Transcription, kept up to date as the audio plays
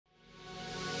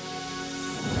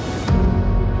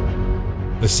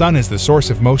The sun is the source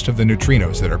of most of the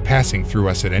neutrinos that are passing through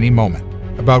us at any moment.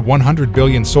 About 100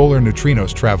 billion solar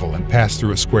neutrinos travel and pass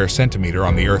through a square centimeter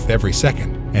on the Earth every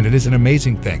second, and it is an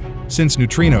amazing thing, since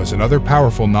neutrinos and other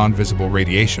powerful non-visible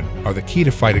radiation are the key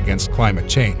to fight against climate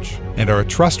change, and are a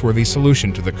trustworthy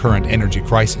solution to the current energy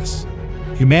crisis.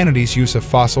 Humanity's use of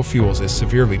fossil fuels is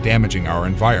severely damaging our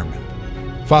environment.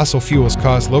 Fossil fuels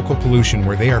cause local pollution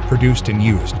where they are produced and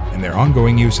used, and their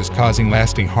ongoing use is causing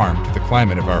lasting harm to the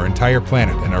climate of our entire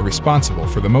planet and are responsible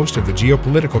for the most of the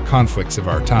geopolitical conflicts of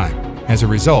our time. As a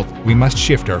result, we must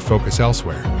shift our focus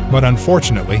elsewhere. But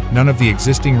unfortunately, none of the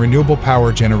existing renewable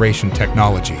power generation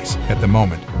technologies, at the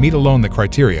moment, meet alone the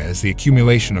criteria, as the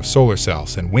accumulation of solar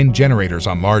cells and wind generators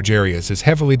on large areas is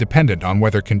heavily dependent on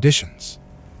weather conditions.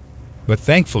 But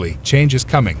thankfully, change is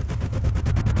coming,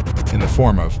 in the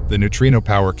form of the Neutrino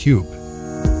Powercube.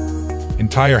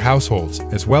 Entire households,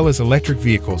 as well as electric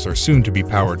vehicles, are soon to be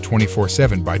powered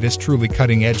 24/7 by this truly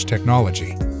cutting-edge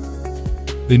technology.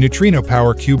 The Neutrino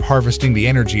Powercube, harvesting the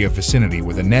energy of vicinity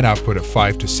with a net output of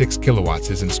 5 to 6 kilowatts,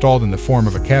 is installed in the form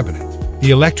of a cabinet.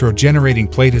 The electrode-generating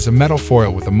plate is a metal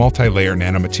foil with a multi-layer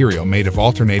nanomaterial made of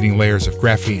alternating layers of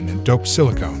graphene and doped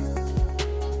silicone.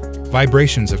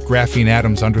 Vibrations of graphene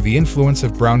atoms under the influence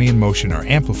of Brownian motion are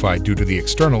amplified due to the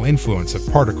external influence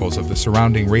of particles of the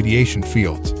surrounding radiation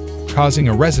fields, causing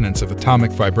a resonance of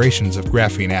atomic vibrations of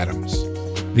graphene atoms.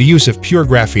 The use of pure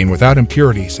graphene without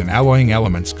impurities and alloying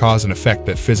elements cause an effect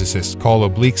that physicists call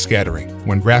oblique scattering,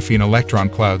 when graphene electron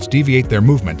clouds deviate their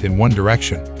movement in one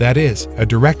direction. That is, a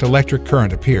direct electric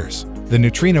current appears. The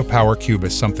Neutrino Powercube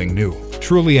is something new,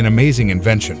 truly an amazing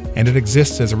invention, and it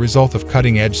exists as a result of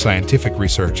cutting-edge scientific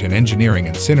research and engineering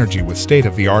in synergy with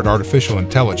state-of-the-art artificial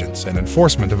intelligence and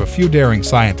enforcement of a few daring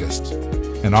scientists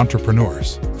and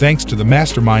entrepreneurs. Thanks to the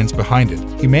masterminds behind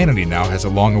it, humanity now has a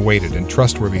long-awaited and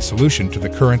trustworthy solution to the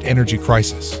current energy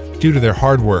crisis. Due to their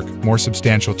hard work, more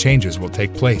substantial changes will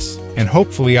take place, and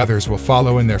hopefully others will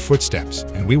follow in their footsteps,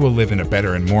 and we will live in a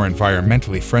better and more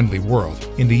environmentally friendly world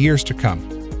in the years to come.